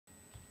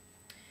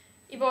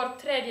I vår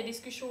tredje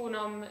diskussion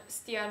om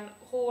Stian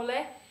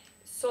Håle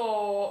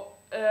så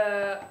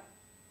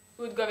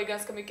utgår vi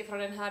ganska mycket från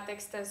den här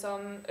texten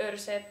som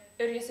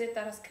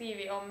Örjesäter har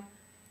skrivit om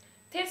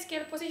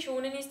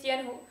terskelpositionen i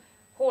Stian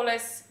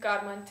Holes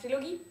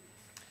Herman-trilogi.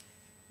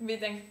 Vi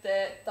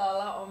tänkte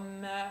tala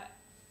om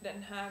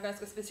den här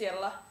ganska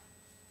speciella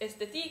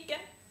estetiken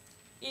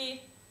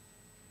i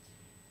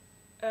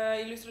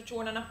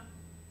illustrationerna.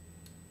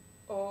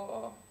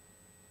 Och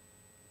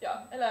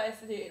ja, eller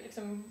estetik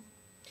liksom.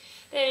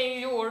 Det är ju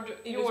gjord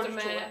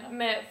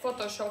med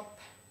Photoshop.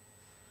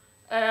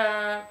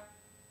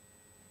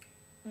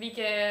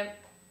 Vilket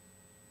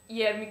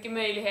ger mycket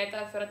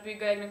möjligheter för att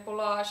bygga egna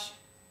collage.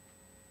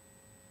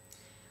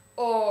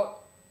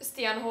 Och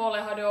Stian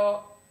Håle har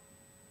då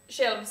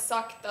själv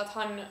sagt att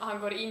han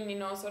går in i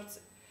någon sorts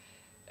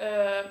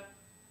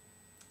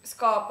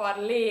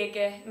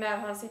skaparläge när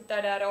han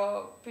sitter där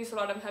och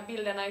pysslar de här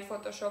bilderna i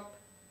Photoshop.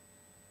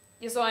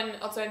 Jag såg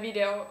en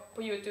video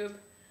på YouTube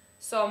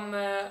som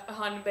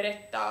han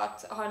berättar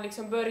att han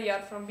liksom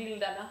börjar från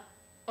bilderna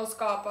och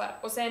skapar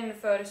och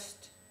sen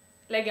först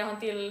lägger han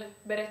till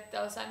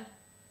berättelsen.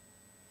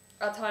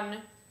 Att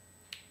han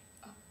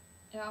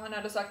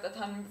har då sagt att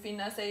han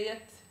befinner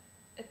sig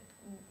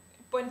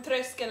på en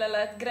tröskel eller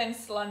ett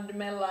gränsland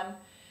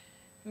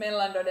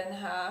mellan då den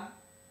här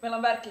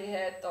mellan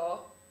verklighet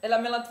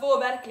eller mellan två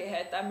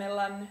verkligheter,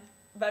 mellan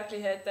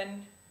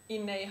verkligheten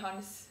inne i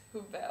hans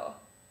huvud och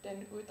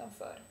den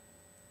utanför.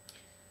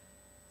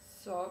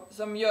 Så,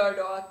 som gör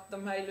då att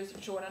de här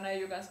illustrationerna är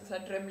ju ganska så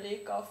här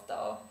drömlika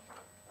ofta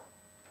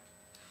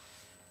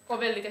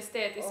och väldigt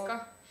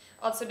estetiska.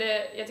 Alltså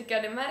jag tycker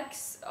att det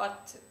märks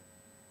att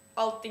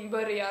allting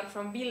börjar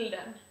från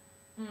bilden.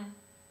 Mm.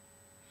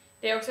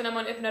 Det är också när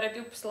man öppnar ett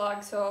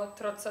uppslag, så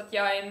trots att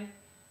jag är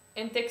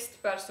en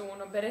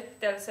textperson och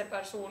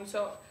berättelseperson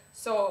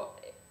så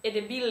är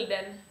det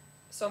bilden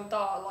som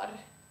talar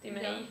till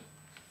mig. Ja.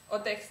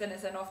 Och texten är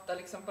sen ofta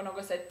liksom på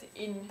något sätt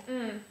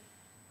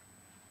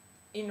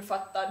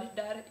infattad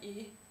där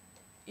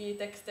i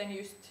texten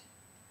just,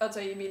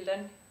 alltså i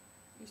bilden,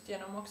 just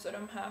genom också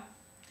de här,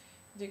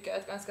 tycker jag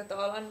ett ganska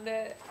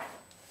talande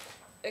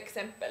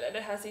exempel är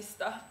det här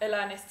sista,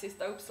 eller näst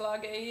sista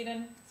uppslaget i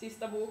den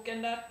sista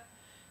boken där.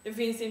 Det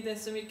finns inte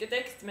så mycket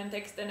text, men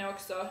texten är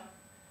också,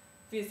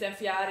 finns en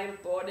fjäril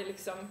på det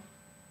liksom,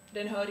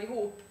 den hör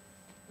ihop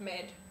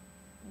med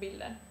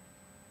bilden.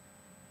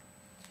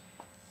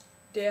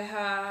 Det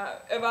här,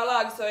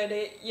 överlag så är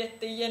det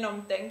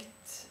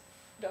jättegenomtänkt,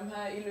 de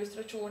här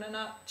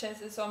illustrationerna känns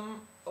det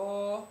som,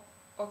 och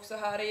också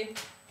här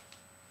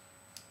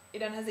i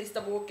den här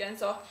sista boken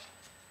så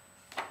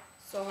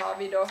har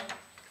vi då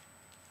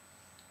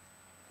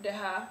det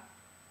här,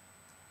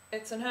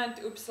 ett sånt här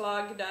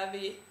uppslag där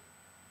vi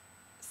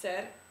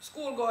ser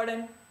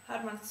skolgården,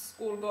 Hermans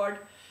skolgård.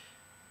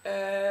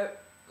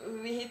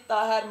 Vi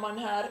hittar Herman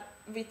här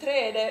vid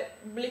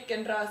trädet,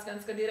 blicken dras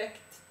ganska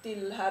direkt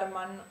till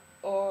Herman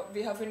och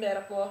vi har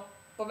funderat på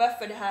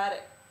varför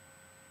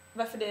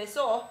det är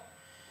så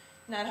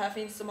när här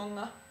finns så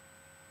många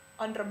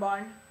andra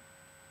barn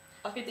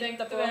att vi titta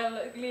tänkte på.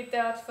 väl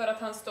lite att för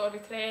att han står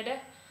vid trädet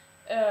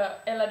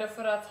eller då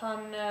för att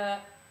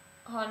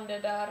han det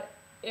där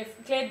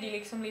är klädd i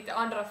liksom lite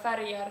andra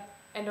färger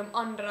än de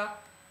andra.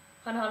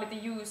 Han har lite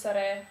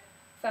ljusare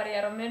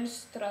färger och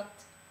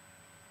mönstrat.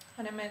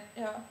 Han är med,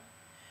 ja.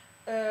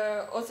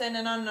 Och sen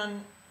en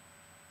annan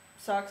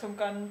sak som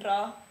kan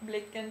dra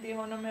blicken till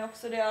honom är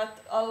också det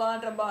att alla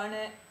andra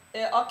barn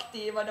är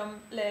aktiva,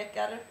 de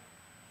leker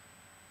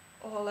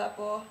och håller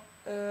på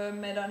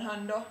medan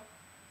han då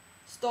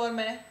står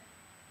med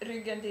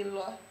ryggen till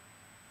och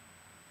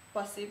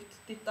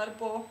passivt tittar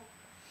på.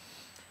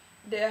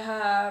 Det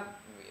här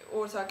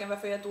orsaken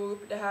varför jag tog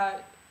upp det här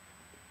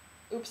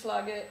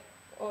uppslaget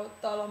och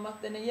talade om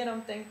att den är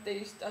genomtänkt är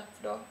just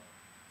att då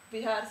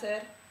vi här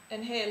ser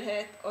en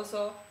helhet och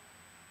så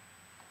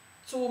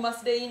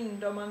zoomas det in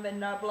då man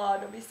vänder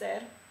blad och vi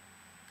ser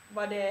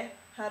vad det är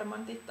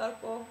Herman tittar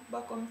på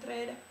bakom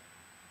trädet.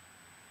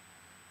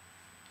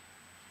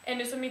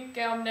 Ännu så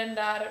mycket om den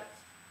där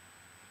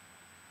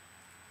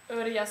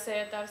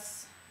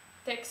Örjesäters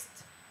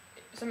text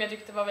som jag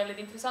tyckte var väldigt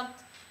intressant.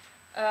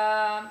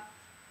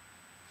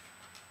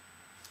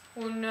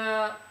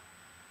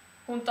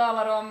 Hon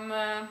talar om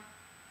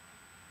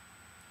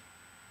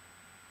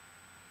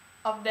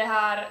att det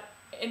här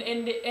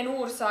en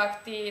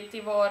orsak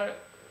till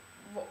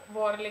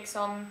vår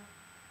liksom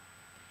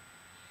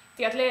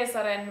till att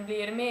läsaren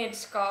blir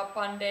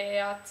medskapande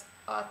är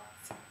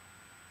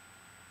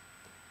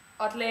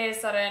att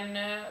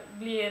läsaren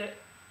blir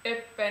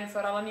öppen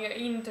för alla nya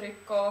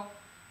intryck och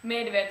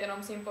medveten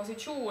om sin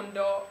position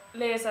då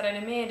läsaren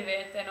är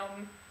medveten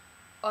om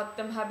att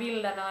de här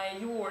bilderna är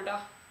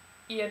gjorda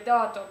i ett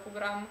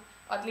datorprogram.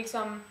 Att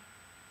liksom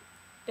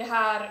det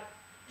här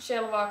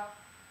själva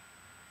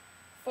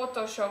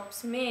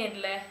Photoshops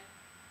medle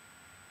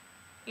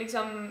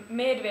liksom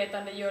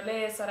medvetande gör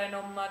läsaren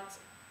om att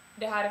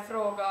det här är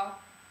fråga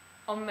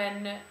om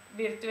en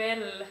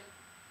virtuell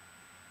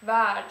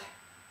värld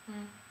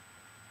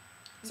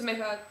som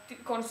är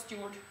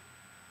konstgjord.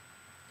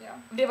 Ja.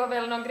 Det var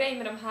väl någon grej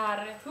med de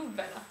här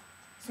huvudena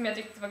som jag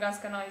tyckte var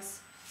ganska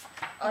nice.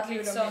 Att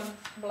liksom... de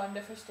ibland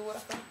är för stora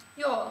på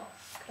Ja.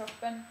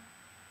 kroppen.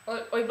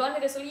 Och ibland är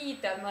det så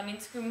lite att man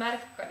inte skulle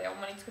märka det om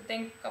man inte skulle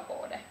tänka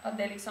på det. Att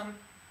det liksom...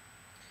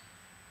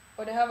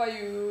 Och det här var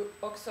ju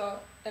också,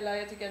 eller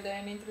jag tycker det är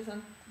en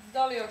intressant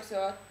detalj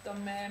också,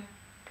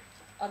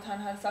 att han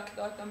har sagt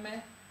då att de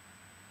är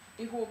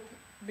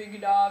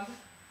ihopbyggda av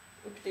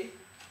upp till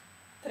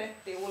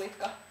 30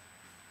 olika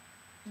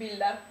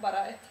bilder,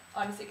 bara ett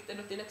ansikte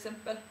då till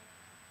exempel.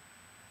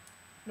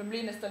 De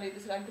blir nästan lite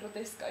sådär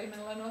groteska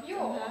emellanåt.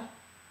 Ja.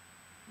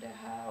 Det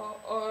här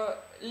och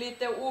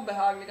lite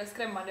obehagliga,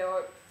 skrämmande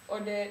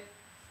och det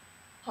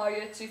har ju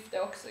ett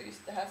syfte också,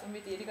 just det här som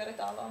vi tidigare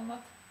talade om,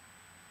 att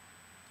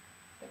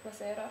det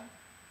placerar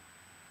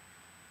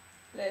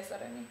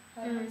läsaren i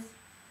Hermans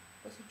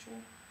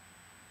position.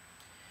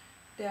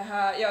 Det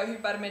här, ja,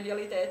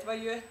 hypermedialitet var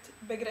ju ett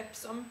begrepp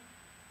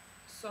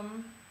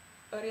som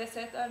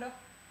Örjesäter då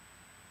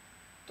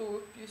tog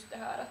upp, just det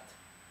här att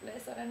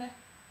läsaren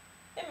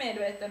är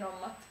medveten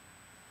om att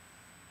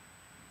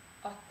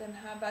den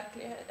här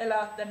verkligheten, eller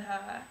att den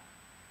här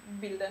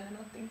bilden är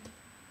någonting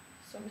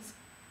som är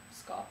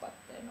skapat,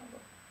 det är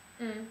något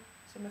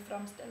som är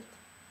framställt.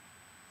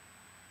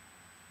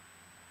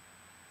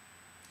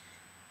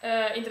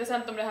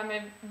 Intressant om det här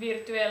med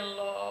virtuell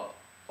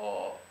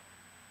och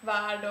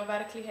värld och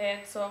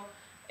verklighet, så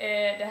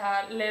är det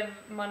här Lev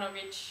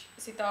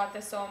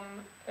Manovic-citatet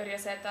som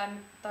Örjesäter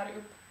tar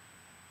upp.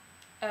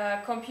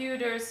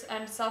 Computers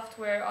and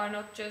software are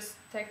not just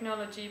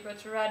technology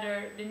but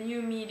rather the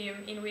new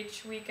medium in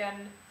which we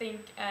can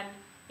think and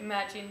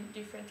imagine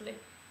differently.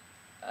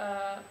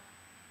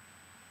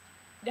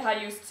 Det här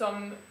just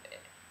som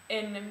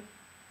en...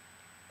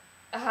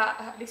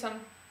 liksom,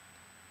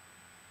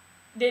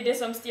 det är det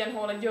som Stian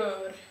Håle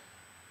gör.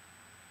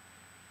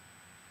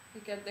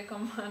 Vilket det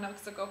kan man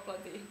också koppla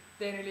till,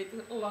 det är nu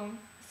lite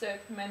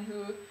långsökt, men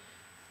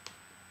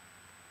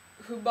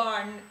hur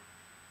barn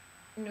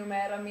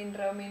numera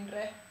mindre och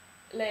mindre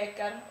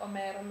leker och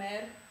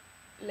mer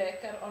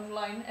leker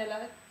online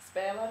eller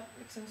spelar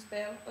liksom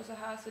spel och så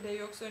här, så det är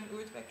ju också en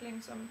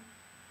utveckling som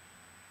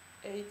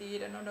är i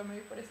tiden och de är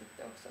ju på det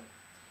sättet också.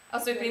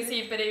 Alltså i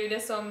princip är det ju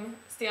det som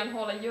Stian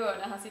Håle gör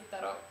när han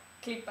sitter och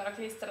klipper och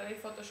klistrar i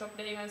Photoshop,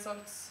 det är ju en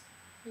sorts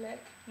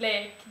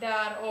lek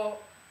där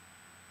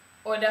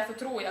och därför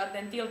tror jag att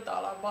den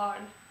tilltalar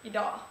barn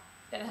idag,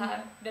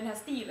 den här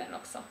stilen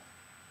också.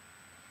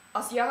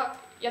 Alltså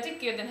jag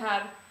tycker ju att den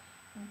här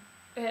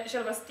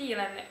själva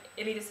stilen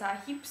är lite så här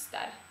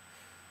hipster.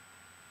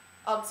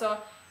 Alltså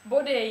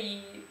både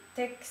i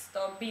text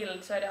och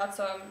bild så är det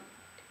alltså,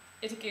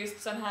 jag tycker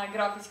just sån här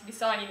grafisk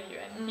design är ju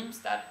en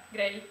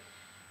hipster-grej.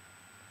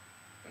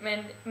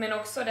 Men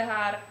också det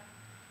här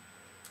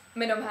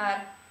med de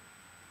här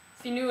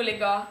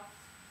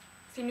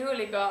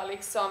finurliga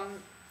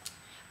liksom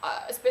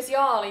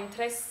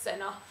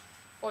specialintressena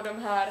och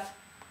de här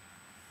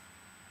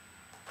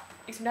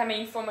liksom det här med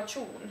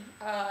information,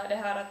 det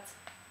här att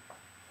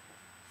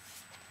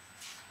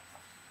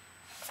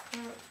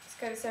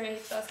ska vi se om jag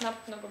hittar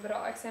snabbt något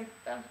bra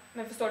exempel,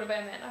 men förstår du vad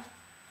jag menar?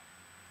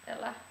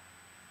 Eller?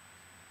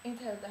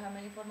 Inte helt det här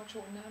med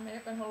informationen, men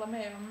jag kan hålla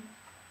med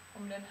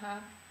om den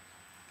här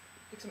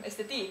liksom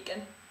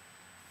estetiken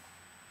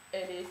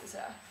är lite så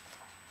här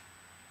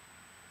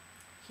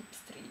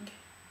hipstrig.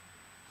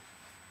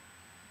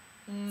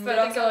 För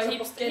alltså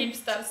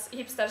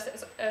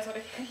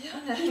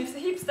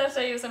hipsters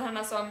är ju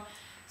sådana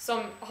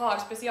som har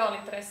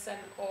specialintressen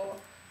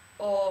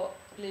och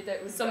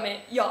lite som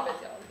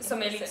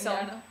är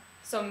liksom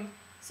som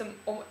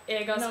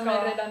är ganska...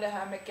 Men redan det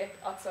här med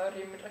alltså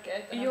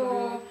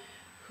rymdraketerna,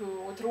 hur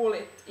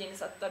otroligt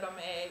insatta de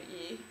är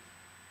i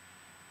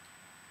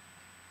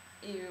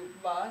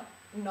vad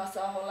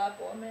NASA håller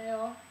på med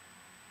och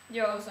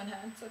sånt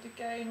här, så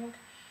tycker jag nog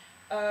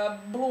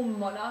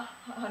blommorna,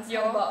 hans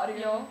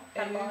herbarium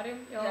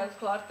är helt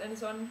klart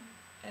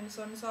en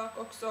sån sak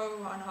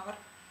också. Han har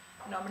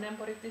namnen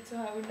på riktigt så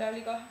här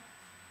underliga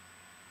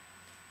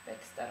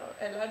växter,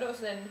 eller då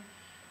sen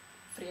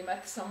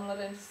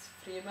frimärkssamlarens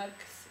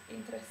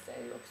frimärksintresse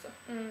är ju också.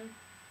 Men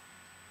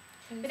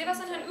det var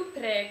sån här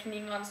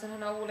uppräkning av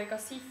såna här olika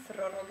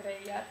siffror och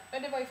grejer. Ja,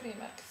 det var i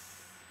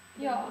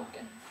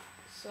frimärksboken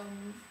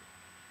som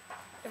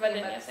det var den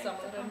jag tänkte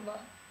frimärkssamlaren var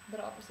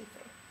bra på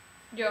siffror.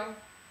 Ja.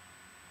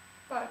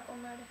 Var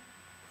kommer det?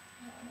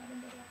 Ja, när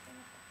den börjar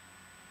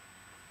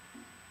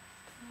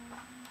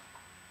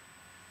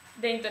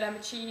det är inte det här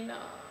med Kina.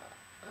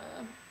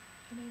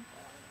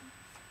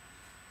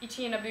 I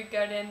Kina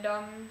bygger det en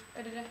damm.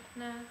 Är det?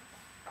 Nej.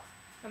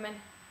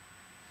 Men.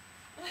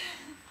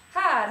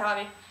 Här har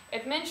vi.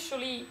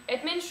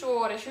 Ett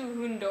människoår är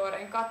 700 år,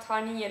 en katt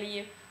har 9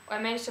 liv och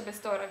en människa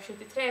består av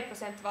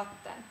 73%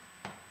 vatten.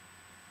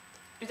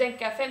 Du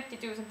tänker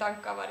 50 000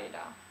 tankar varje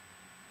dag.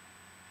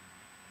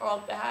 Och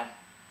allt det här.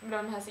 Med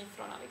de här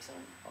siffrorna liksom.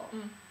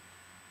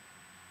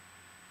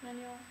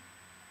 Men ja.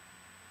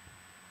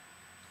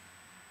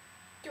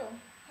 Jo,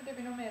 hade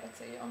vi nog mer att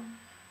säga om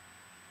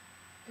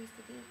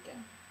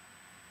estetiken?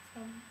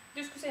 fram.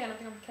 Du skulle säga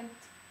någonting om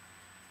Kent.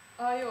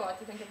 Jo, att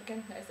jag tänker på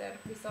Kent när jag ser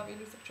vissa av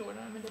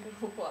illustrationerna, men det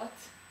beror på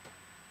att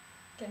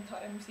Kent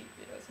har en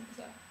musikvideo som är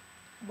så här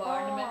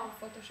barn med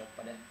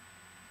photoshoppade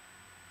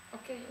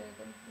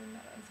ögon under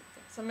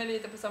ansiktet. Som är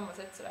lite på samma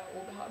sätt sådär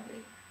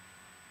obehaglig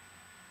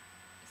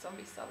som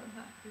vissa av de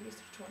här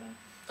illustrationerna.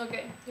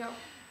 Okej, ja.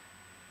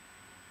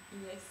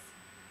 Yes.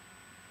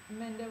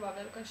 Men det var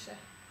väl kanske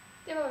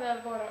Det var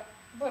väl våra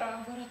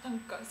våra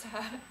tankar så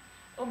här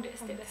om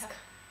det om det estetiska.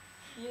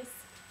 här. Yes.